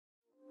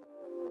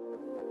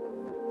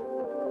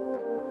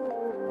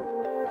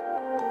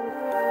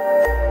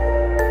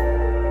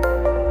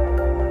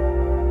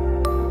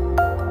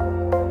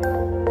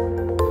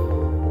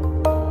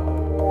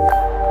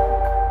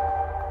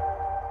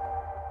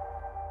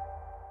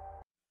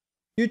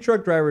You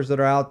truck drivers that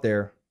are out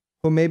there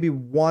who maybe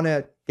want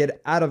to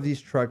get out of these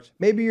trucks.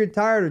 Maybe you're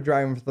tired of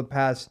driving for the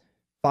past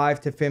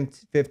 5 to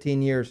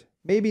 15 years,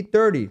 maybe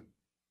 30.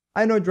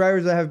 I know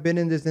drivers that have been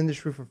in this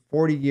industry for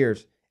 40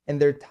 years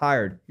and they're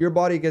tired. Your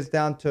body gets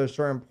down to a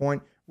certain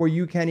point where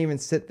you can't even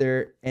sit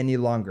there any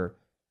longer.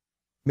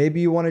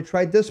 Maybe you want to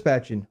try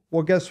dispatching.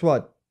 Well, guess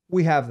what?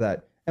 We have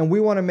that. And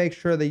we want to make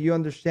sure that you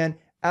understand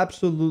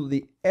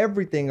absolutely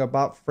everything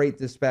about freight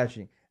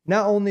dispatching.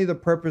 Not only the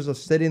purpose of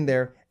sitting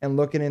there and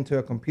looking into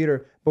a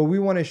computer, but we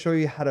want to show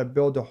you how to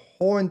build a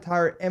whole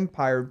entire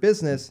empire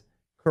business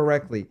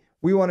correctly.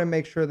 We want to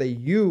make sure that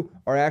you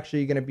are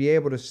actually going to be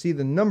able to see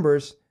the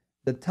numbers,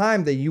 the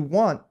time that you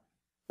want.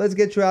 Let's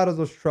get you out of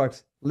those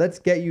trucks. Let's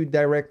get you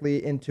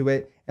directly into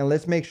it. And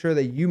let's make sure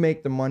that you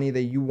make the money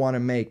that you want to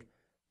make.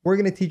 We're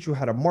going to teach you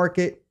how to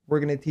market. We're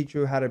going to teach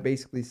you how to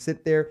basically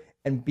sit there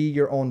and be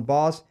your own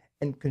boss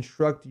and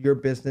construct your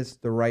business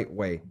the right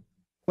way.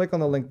 Click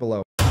on the link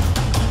below.